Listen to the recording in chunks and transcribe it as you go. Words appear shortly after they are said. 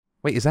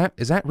Wait, is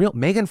that real?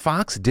 Megan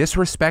Fox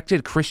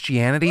disrespected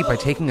Christianity by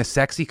taking a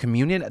sexy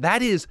communion?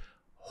 That is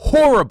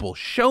horrible.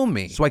 Show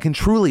me so I can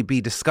truly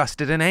be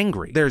disgusted and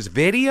angry. There's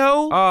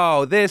video?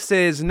 Oh, this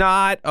is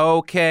not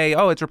okay.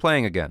 Oh, it's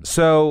replaying again.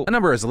 So a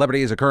number of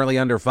celebrities are currently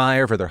under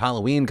fire for their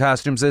Halloween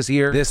costumes this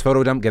year. This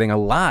photo dump getting a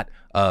lot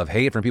of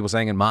hate from people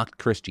saying it mocked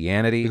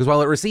Christianity, because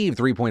while it received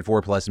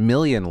 3.4+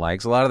 million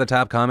likes, a lot of the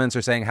top comments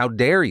are saying, how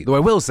dare you? Though I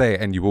will say,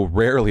 and you will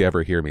rarely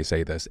ever hear me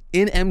say this,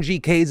 in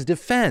MGK's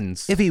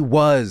defense, if he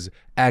was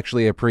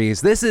actually a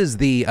priest, this is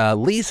the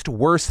least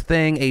worst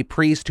thing a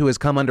priest who has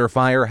come under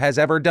fire has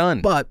ever done.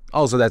 But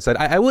also that said,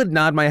 I would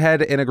nod my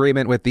head in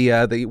agreement with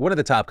the one of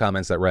the top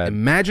comments that read,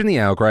 imagine the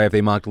outcry if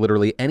they mocked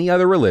literally any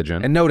other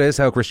religion, and notice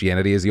how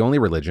Christianity is the only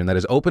religion that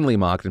is openly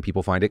mocked and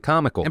people find it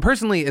comical. And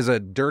personally, as a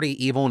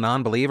dirty, evil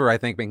non-believer,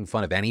 I think making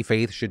fun of any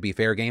faith should be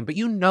fair game, but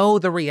you know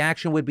the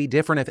reaction would be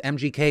different if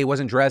MGK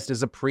wasn't dressed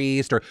as a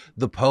priest or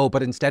the Pope,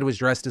 but instead was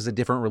dressed as a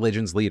different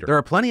religion's leader. There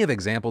are plenty of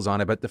examples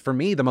on it, but for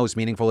me, the most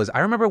meaningful is,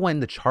 I remember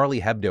when the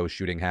Charlie Hebdo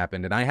shooting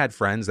happened, and I had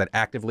friends that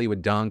actively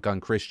would dunk on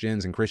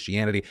Christians and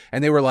Christianity,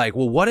 and they were like,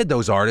 well, what did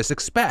those artists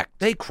expect?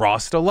 They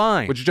crossed a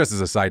line. Which, just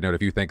as a side note,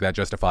 if you think that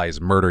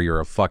justifies murder, you're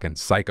a fucking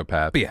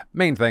psychopath. But yeah,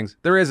 main things.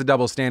 There is a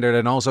double standard,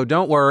 and also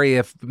don't worry,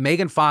 if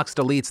Megan Fox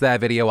deletes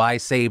that video, I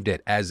saved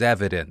it as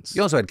evidence.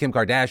 You also had Kim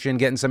Kardashian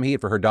getting some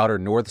heat for her daughter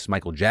North's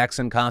Michael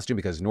Jackson costume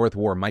because North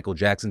wore Michael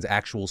Jackson's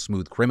actual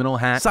smooth criminal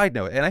hat. Side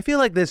note, and I feel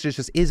like this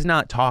just is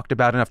not talked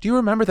about enough. Do you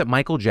remember that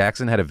Michael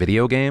Jackson had a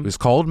video game? It was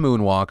called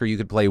Moonwalker. You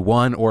could play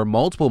one or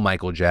multiple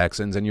Michael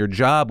Jacksons, and your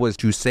job was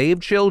to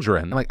save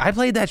children. And like, I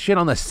played that shit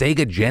on the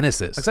Sega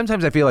Genesis. Like,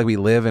 sometimes I feel like we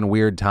live in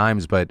weird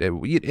times, but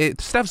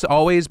stuff's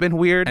always been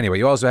weird. Anyway,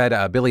 you also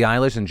had Billie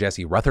Eilish and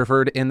Jesse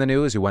Rutherford in the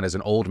news, who went as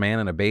an old man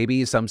and a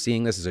baby. Some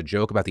seeing this as a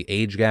joke about the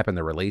age gap in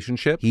their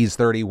relationship. He's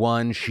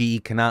 31, she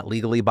cannot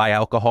legally buy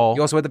alcohol.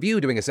 You also had The View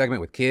doing a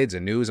segment with kids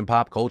and news and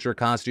pop culture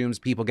costumes,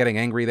 people getting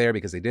angry there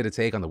because they did a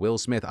take on the Will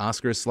Smith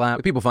Oscars slap,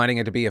 with people finding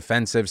it to be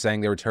offensive,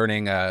 saying they were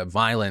turning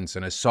violence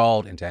and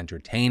assault into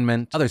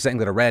entertainment. Others saying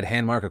that a red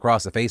hand mark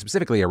across the face,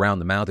 specifically around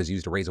the mouth, is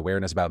used to raise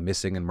awareness about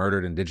missing and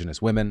murdered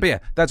Indigenous women. But yeah,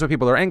 that's what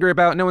people are angry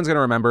about. No one's gonna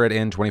remember it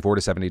in 24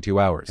 to 72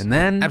 hours. And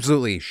then,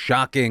 absolutely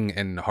shocking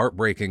and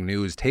heartbreaking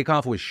news,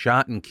 Takeoff was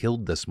shot and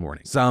killed this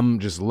morning. Some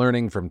just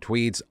learning from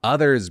tweets,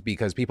 others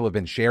because people have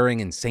been sharing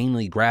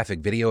insanely graphic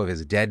video of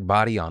his dead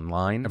body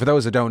online. And for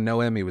those that don't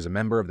know him, he was a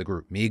member of the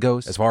group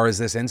Migos. As far as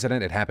this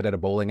incident, it happened at a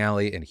bowling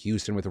alley in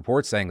Houston, with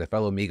reports saying that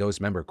fellow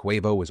Migos member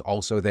Quavo was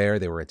also there.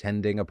 They were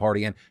attending a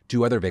party, and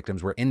 2 other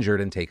victims were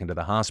injured and taken to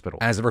the hospital.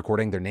 As of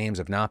recording, their names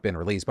have not been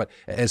released, but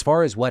as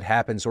far as what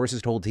happened,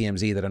 sources told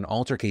TMZ that an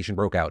altercation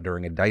broke out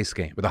during a dice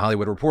game, with a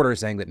Hollywood Reporter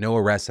saying that no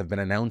arrests have been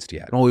announced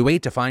yet. And while we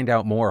wait to find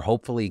out more,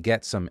 hopefully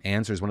get some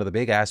answers, one of the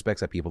big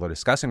aspects that people are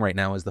discussing right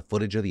now is the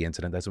footage of the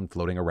incident that's been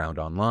floating around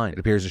online. It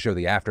appears to show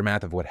the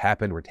aftermath of what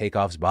happened, where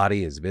Takeoff's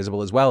body is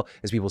visible, as well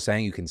as people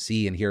saying you can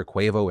see and hear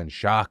Quavo in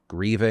shock,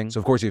 grieving. So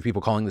of course you have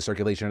people calling the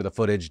circulation of the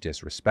footage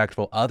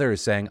disrespectful,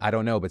 others saying, I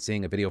don't know, but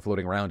seeing a video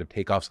floating around of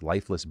Takeoff's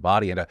lifeless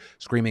body and a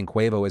screaming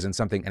Quavo isn't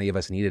something any of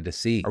us needed to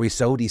see. Are we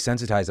so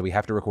desensitized that we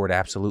have to record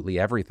absolutely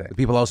everything? With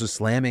people also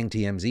slamming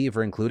TMZ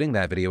for including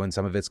that video in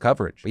some of its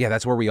coverage. But yeah,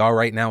 that's where we are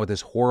right now with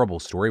this horrible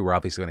story. We're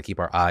obviously going to keep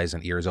our eyes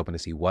and ears open to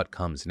see what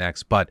comes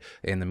next, but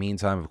in the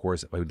meantime, of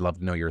course, I would love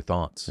to know your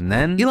thoughts. And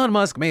then Elon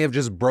Musk may have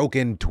just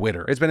broken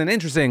Twitter. It's been an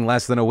interesting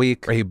less than a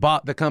week where he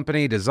bought the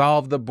company,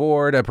 dissolved the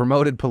board,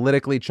 promoted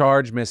politically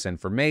charged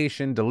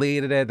misinformation,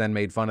 deleted it, then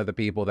made fun of the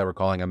people that were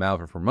calling him out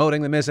for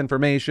promoting the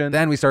misinformation.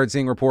 Then we started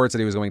seeing reports that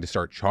he was going to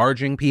start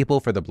charging people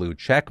for the blue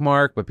check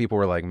mark, but people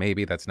were like,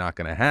 maybe that's not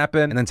going to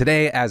happen. And then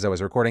today, as I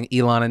was recording,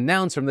 Elon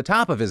announced from the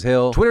top of his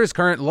hill, Twitter's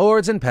current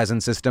lords and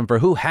peasants system for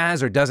who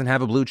has or doesn't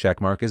have a blue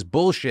check mark is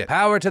bullshit.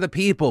 Power to the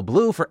people,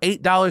 blue for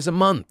 $8 a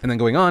month. And then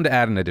going on to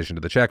add, in addition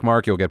to the check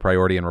mark, you'll get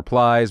priority in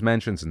replies,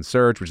 mentions, and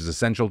search, which is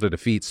essential to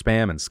defeat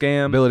spam and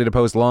scam. Ability to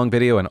post long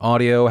video and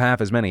audio,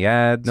 half as many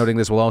ads. Noting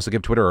this will also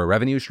give Twitter a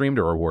revenue stream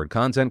to reward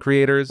content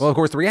creators. Well, of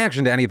course, the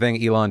reaction to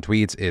anything Elon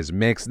tweets is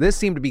mixed. This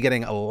seemed to be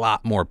getting a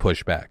lot more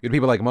pushback. You had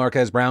people like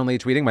Marquez Brownlee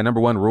tweeting, my number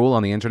one rule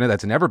on the internet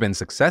that's never been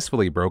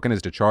successfully broken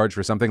is to charge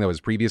for something that was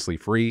previously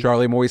free.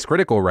 Charlie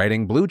MoistCr1TiKaL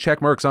writing, blue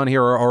check marks on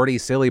here are already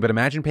silly, but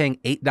imagine paying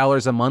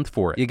 $8 a month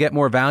for it. You get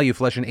more value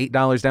flushing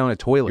 $8 down a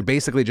toilet. You're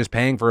basically just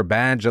paying for a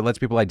badge that lets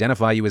people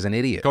identify you as an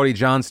idiot. Cody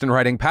Johnston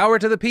writing, power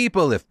to the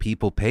people if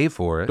people pay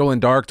for it. Dolan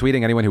Dark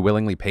tweeting, anyone who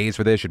willingly pays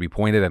for this should be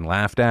pointed and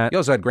laughed at. You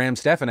also had Graham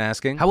Stephan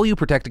asking, how will you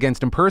protect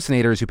against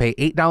impersonators who pay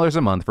 $8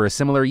 a month for a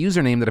similar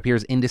username that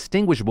appears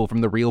indistinguishable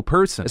from the real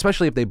person,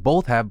 especially if they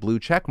both have blue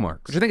check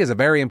marks? Which I think is a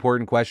very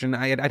important question.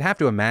 I'd have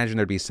to imagine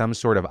there'd be some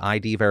sort of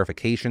ID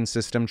verification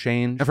system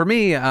change. And for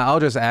me, I'll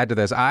just add to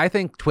this. I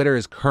think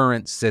Twitter's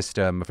current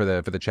system for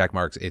the check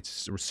marks,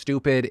 it's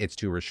stupid, it's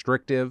too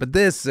restrictive. But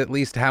this, at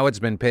least how it's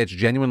been pitched,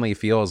 genuinely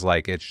feels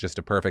like it's just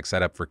a perfect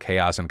setup for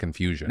chaos and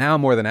confusion. Now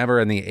more than ever,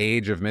 and the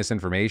age of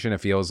misinformation, it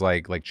feels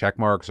like check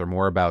marks are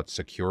more about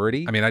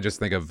security. I mean, I just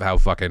think of how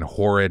fucking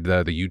horrid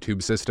the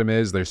YouTube system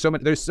is. There's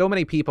so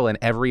many people in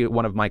every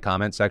one of my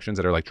comment sections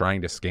that are like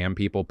trying to scam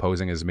people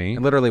posing as me.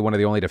 And literally one of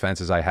the only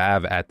defenses I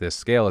have at this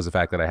scale is the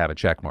fact that I have a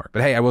check mark.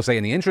 But hey, I will say,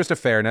 in the interest of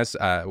fairness,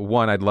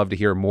 one, I'd love to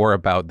hear more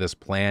about this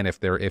plan if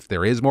there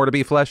is more to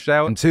be fleshed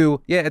out. And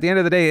two, yeah, at the end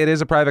of the day, it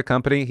is a private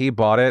company. He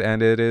bought it,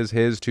 and it is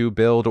his to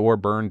build or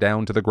burn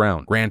down to the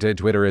ground. Granted,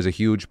 Twitter is a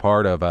huge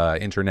part of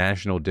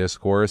international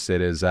discourse.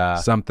 It is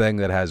something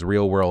that has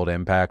real world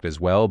impact as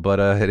well, but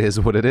it is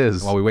what it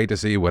is. While we wait to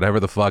see whatever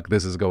the fuck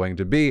this is going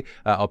to be,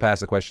 I'll pass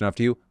the question off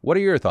to you. What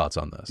are your thoughts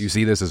on this? Do you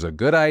see this as a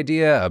good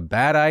idea, a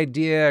bad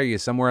idea? Are you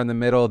somewhere in the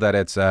middle that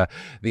it's the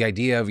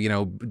idea of,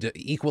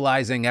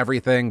 equalizing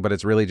everything, but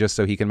it's really just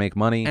so he can make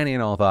money? Any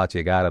and all thoughts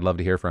you got, I'd love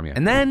to hear from you.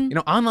 And then,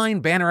 online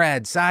banner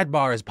ads,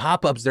 sidebars,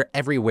 pop-ups, they're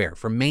everywhere,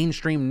 from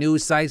mainstream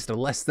news sites to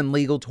less than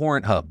legal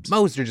torrent hubs.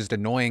 Most are just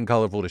annoying,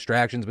 colorful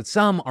distractions, but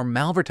some are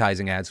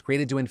malvertising ads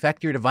created to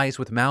infect your device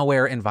with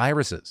malware and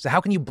viruses. So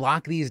how can you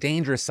block these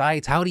dangerous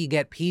sites? How do you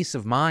get peace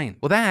of mind?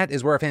 Well, that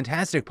is where a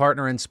fantastic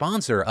partner and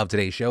sponsor of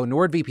today's show,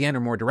 NordVPN, or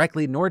more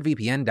directly,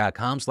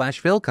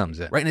 NordVPN.com/Phil comes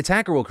in. Right, an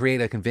attacker will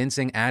create a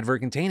convincing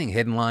advert containing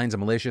hidden lines, a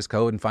malicious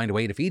code, and find a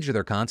way to feature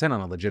their content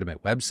on a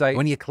legitimate website.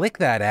 When you click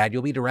that ad,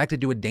 you'll be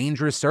directed to a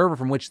dangerous server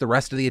from which the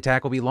rest of the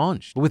attack will be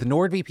launched. But with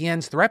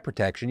NordVPN's threat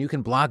protection, you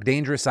can block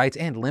dangerous sites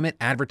and limit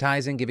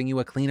advertising, giving you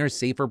a cleaner,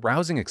 safer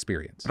browsing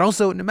experience. But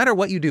also, no matter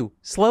what you do,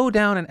 slow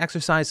down and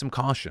exercise some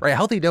caution. Right, a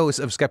healthy dose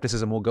of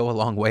skepticism will go a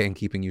long way in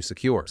keeping you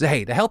secure. So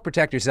hey, to help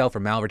protect yourself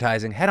from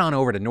malvertising, head on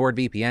over to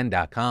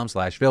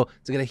NordVPN.com/Phil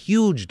to get a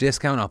huge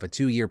discount off a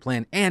 2-year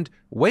plan, and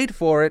wait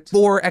for it,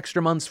 4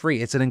 extra months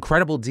free. It's an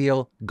incredible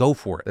deal. Go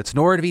for it. That's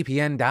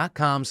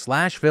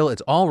NordVPN.com/Phil.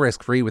 It's all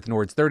risk-free with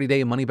Nord's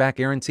 30-day money-back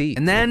guarantee.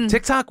 And then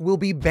TikTok will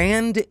be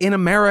banned in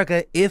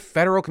America if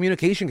Federal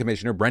Communication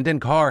Commissioner Brendan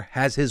Carr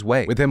has his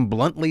way, with him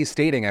bluntly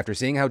stating, after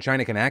seeing how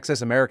China can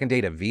access American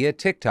data via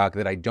TikTok,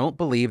 that I don't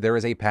believe there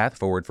is a path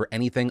forward for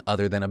anything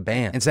other than a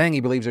ban, and saying he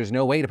believes there's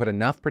no way to put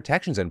enough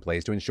protections in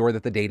place to ensure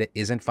that the data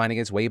isn't finding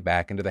its way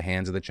back into the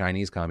hands of the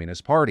Chinese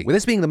Communist Party. With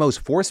this being the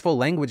most forceful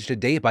language to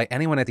date by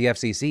anyone at the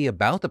FCC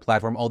about the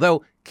platform,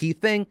 although, key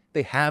thing,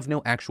 they have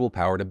no actual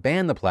power to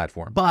ban the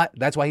platform. But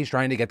that's why he's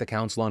trying to get the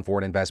Council on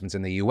Foreign Investments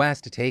in the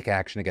US to take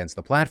action against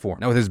the platform.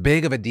 Now, with as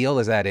big of a deal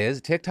as that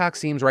is, TikTok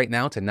seems right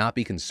now to not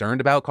be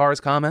concerned about Carr's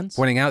comments,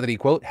 pointing out that he,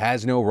 quote,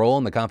 has no role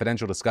in the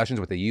confidential discussions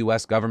with the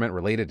US government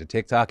related to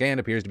TikTok, and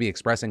appears to be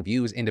expressing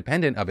views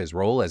independent of his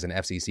role as an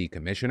FCC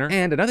commissioner.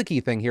 And another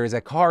key thing here is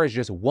that Carr is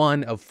just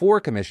one of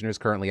 4 commissioners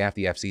currently at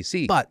the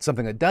FCC. But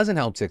something that doesn't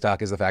help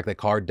TikTok is the fact that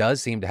Carr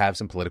does seem to have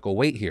some political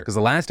weight here, because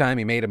the last time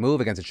he made a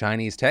move against a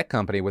Chinese tech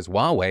company was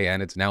Huawei,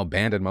 and it's now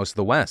banned in most of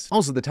the West.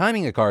 Also, the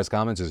timing of Carr's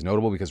comments is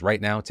notable because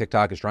right now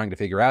TikTok is trying to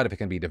figure out if it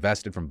can be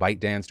divested from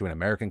ByteDance to an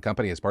American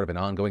company as part of an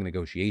ongoing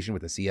negotiation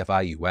with the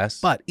CFI US.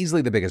 But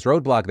easily the biggest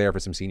roadblock there for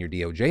some senior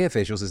DOJ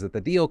officials is that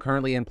the deal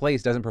currently in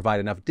place doesn't provide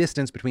enough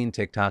distance between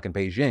TikTok and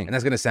Beijing. And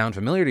that's going to sound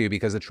familiar to you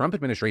because the Trump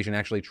administration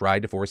actually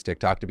tried to force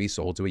TikTok to be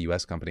sold to a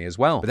US company as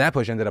well. But that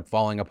push ended up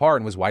falling apart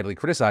and was widely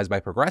criticized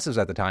by progressives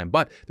at the time.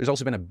 But there's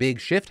also been a big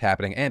shift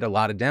happening, and a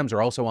lot of Dems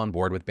are also on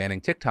board with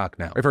banning TikTok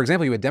now. Right, for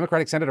example, you had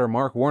Democratic Senator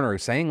Mark Warner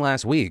saying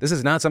last week, this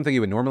is not something you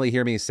would normally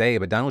hear me say,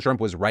 but Donald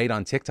Trump was right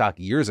on TikTok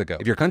years ago.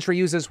 If your country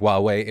uses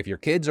Huawei, if your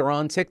kids are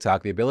on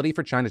TikTok, the ability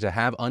for China to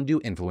have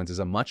undue influence is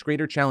a much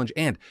greater challenge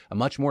and a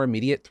much more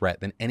immediate threat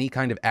than any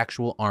kind of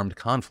actual armed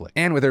conflict.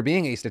 And with there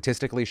being a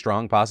statistically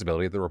strong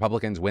possibility that the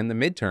Republicans win the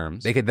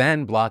midterms, they could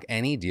then block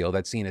any deal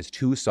that's seen as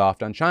too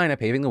soft on China,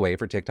 paving the way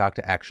for TikTok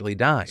to actually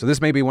die. So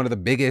this may be one of the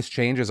biggest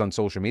changes on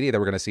social media that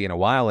we're going to see in a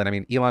while. And I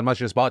mean, Elon Musk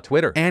just bought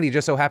Twitter, and he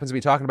just so happens to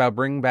be talking about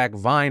bringing back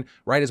Vine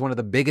right as one of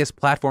the biggest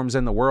platforms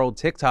in the world.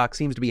 TikTok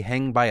seems to be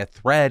hanging by a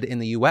thread in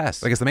the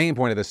US. I guess the main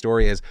point of this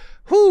story is,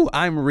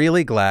 I'm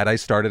really glad I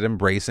started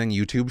embracing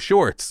YouTube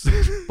Shorts,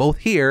 both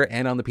here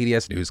and on the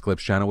PDS News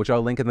Clips channel, which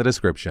I'll link in the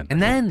description.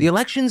 And then the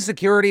election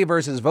security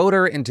versus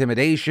voter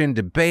intimidation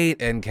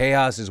debate and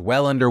chaos is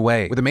well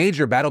underway, with a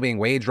major battle being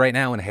waged right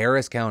now in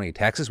Harris County,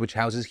 Texas, which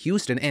houses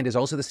Houston and is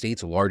also the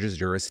state's largest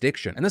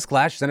jurisdiction. And this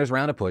clash centers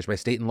around a push by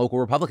state and local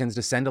Republicans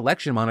to send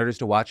election monitors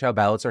to watch how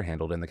ballots are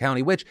handled in the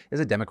county, which is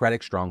a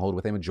Democratic stronghold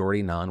with a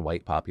majority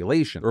non-white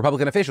population. The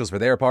Republican officials, for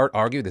their part,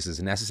 argue this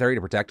is necessary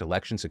to protect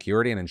election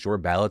security and ensure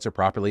ballots are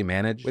properly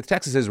managed, with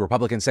Texas's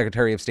Republican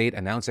Secretary of State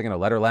announcing in a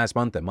letter last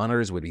month that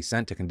monitors would be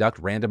sent to conduct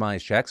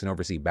randomized checks and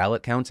oversee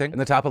ballot counting, and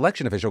the top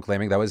election official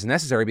claiming that was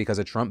necessary because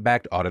a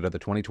Trump-backed audit of the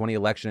 2020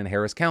 election in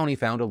Harris County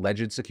found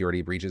alleged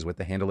security breaches with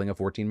the handling of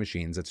 14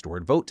 machines that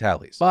stored vote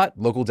tallies. But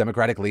local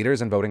Democratic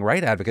leaders and voting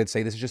right advocates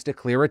say this is just a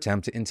clear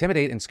attempt to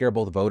intimidate and scare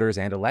both voters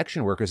and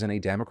election workers in a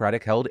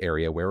Democratic-held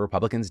area where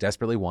Republicans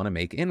desperately want to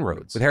make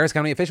inroads, with Harris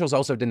County officials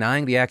also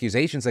denying the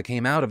accusations that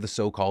came out of the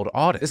so-called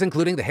audit. This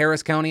including the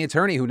Harris County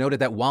attorney, who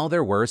noted that while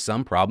there were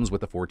some problems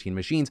with the 14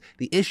 machines,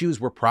 the issues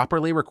were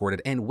properly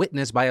recorded and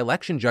witnessed by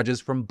election judges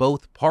from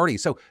both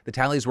parties, so the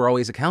tallies were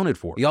always accounted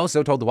for. He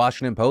also told the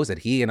Washington Post that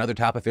he and other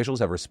top officials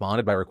have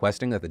responded by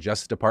requesting that the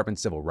Justice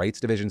Department's Civil Rights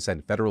Division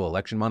send federal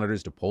election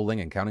monitors to polling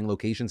and counting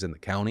locations in the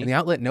county. And the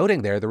outlet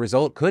noting there the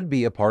result could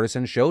be a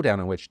partisan showdown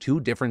in which two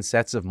different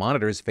sets of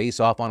monitors face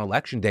off on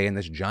election day in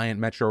this giant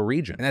metro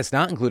region. And that's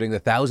not including the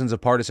thousands of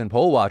partisan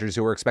poll watchers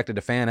who are expected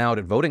to fan out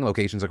at voting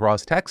locations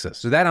across Texas.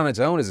 So that on its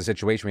own is a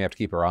situation we have to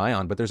keep our eye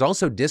on, but there's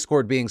also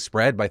discord being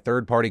spread by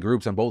third-party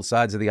groups on both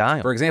sides of the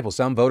aisle. For example,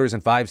 some voters in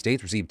 5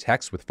 states received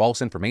texts with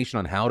false information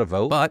on how to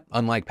vote, but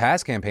unlike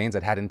past campaigns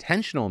that had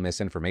intentional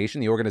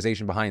misinformation, the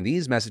organization behind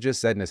these messages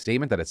said in a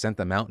statement that it sent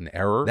them out in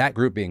error. That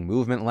group being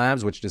Movement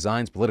Labs, which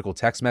designs political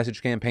text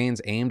message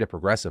campaigns aimed at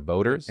progressive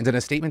voters. And in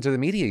a statement to the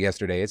media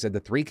yesterday, it said the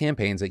 3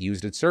 campaigns that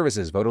used its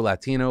services, Voto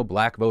Latino,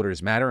 Black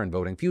Voters Matter, and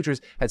Voting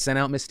Futures, had sent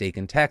out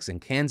mistaken texts in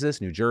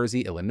Kansas, New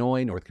Jersey,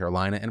 Illinois, North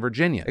Carolina, and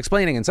Virginia,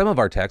 explaining in some of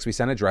our texts we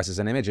sent addresses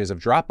and images of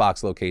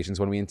Dropbox locations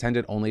when we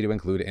intended only to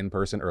include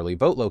in-person early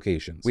vote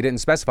locations. We didn't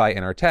specify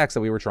in our text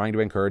that we were trying to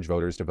encourage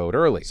voters to vote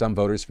early. Some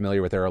voters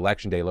familiar with their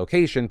election day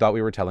location thought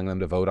we were telling them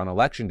to vote on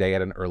election day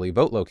at an early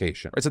vote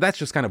location. Right, so that's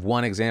just kind of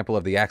one example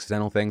of the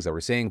accidental things that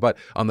we're seeing, but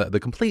on the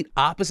complete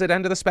opposite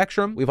end of the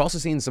spectrum, we've also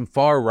seen some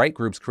far-right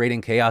groups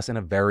creating chaos in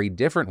a very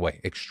different way,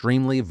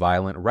 extremely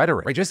violent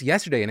rhetoric. Right, just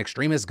yesterday, an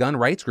extremist gun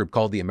rights group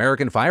called the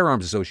American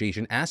Firearms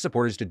Association asked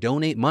supporters to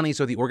donate money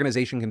so the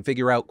organization can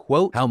figure out,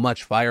 quote, how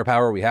much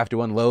firepower we have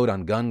to unload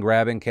on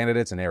gun-grabbing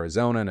candidates in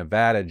Arizona,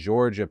 Nevada,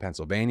 Georgia,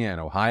 Pennsylvania, and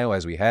Ohio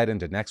as we head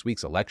into next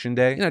week's election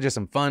day. You know, just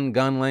some fun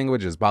gun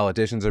language as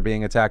politicians are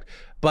being attacked.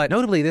 But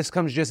notably, this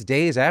comes just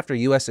days after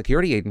U.S.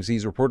 security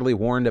agencies reportedly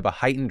warned of a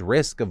heightened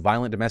risk of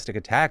violent domestic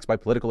attacks by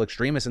political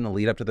extremists in the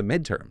lead up to the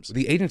midterms.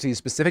 The agencies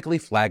specifically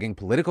flagging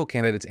political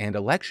candidates and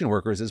election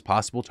workers as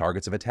possible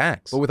targets of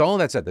attacks. But with all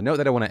that said, the note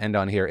that I want to end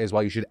on here is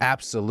while you should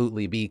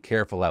absolutely be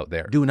careful out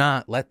there, do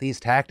not let these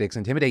tactics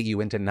intimidate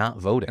you into not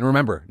voting. And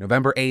remember,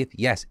 November 8th,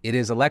 yes, it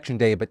is election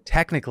day, but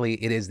technically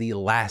it is the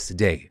last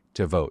day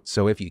to vote.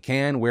 So if you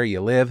can, where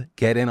you live,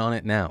 get in on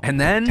it now. And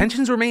then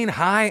tensions remain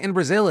high in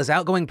Brazil as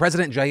outgoing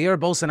President Jair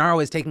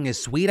Bolsonaro is taking his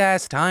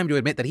sweet-ass time to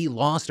admit that he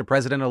lost to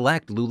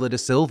President-elect Lula da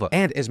Silva.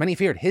 And as many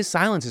feared, his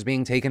silence is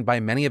being taken by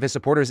many of his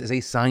supporters as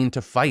a sign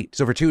to fight.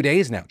 So for 2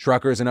 days now,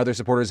 truckers and other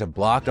supporters have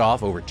blocked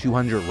off over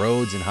 200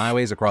 roads and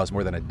highways across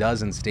more than a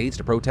dozen states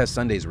to protest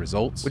Sunday's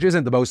results, which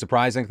isn't the most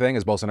surprising thing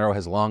as Bolsonaro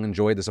has long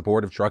enjoyed the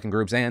support of trucking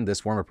groups and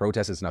this form of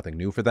protest is nothing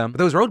new for them. But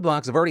those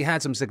roadblocks have already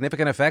had some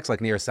significant effects,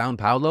 like near Sao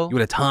Paulo. You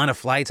had a ton of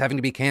flights having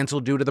to be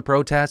canceled due to the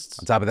protests.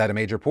 On top of that, a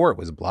major port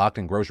was blocked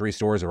and grocery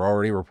stores are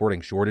already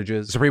reporting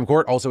shortages. The Supreme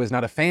Court also is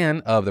not a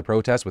fan of the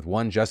protests, with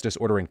one justice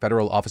ordering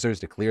federal officers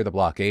to clear the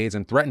blockades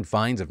and threatened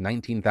fines of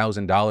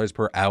 $19,000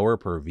 per hour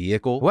per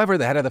vehicle. However,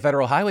 the head of the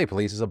Federal Highway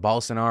Police is a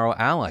Bolsonaro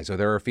ally, so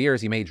there are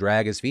fears he may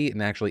drag his feet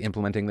in actually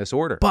implementing this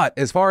order. But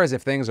as far as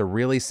if things are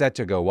really set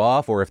to go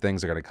off or if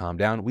things are going to calm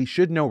down, we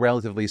should know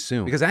relatively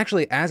soon. Because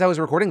actually, as I was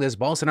recording this,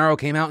 Bolsonaro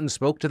came out and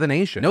spoke to the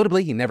nation.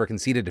 Notably, he never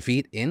conceded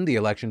defeat in the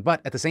election, but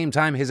at the same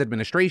time, his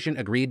administration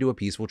agreed to a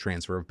peaceful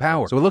transfer of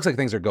power. So it looks like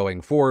things are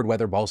going forward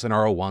whether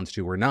Bolsonaro wants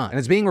to or not. And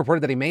it's being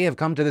reported that he may have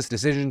come to this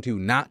decision to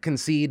not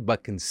concede,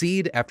 but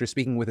concede after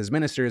speaking with his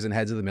ministers and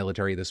heads of the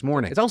military this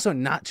morning. It's also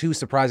not too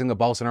surprising that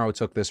Bolsonaro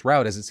took this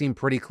route, as it seemed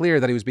pretty clear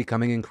that he was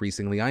becoming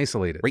increasingly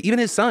isolated. Right? Even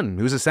his son,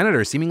 who's a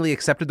senator, seemingly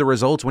accepted the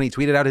results when he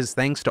tweeted out his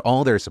thanks to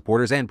all their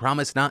supporters and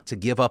promised not to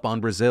give up on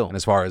Brazil. And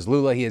as far as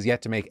Lula, he has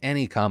yet to make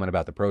any comment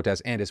about the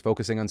protests and is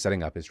focusing on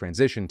setting up his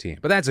transition team.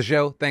 But that's the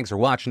show. Thanks for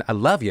watching. I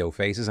love yo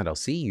faces, and I'll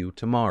see you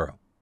tomorrow.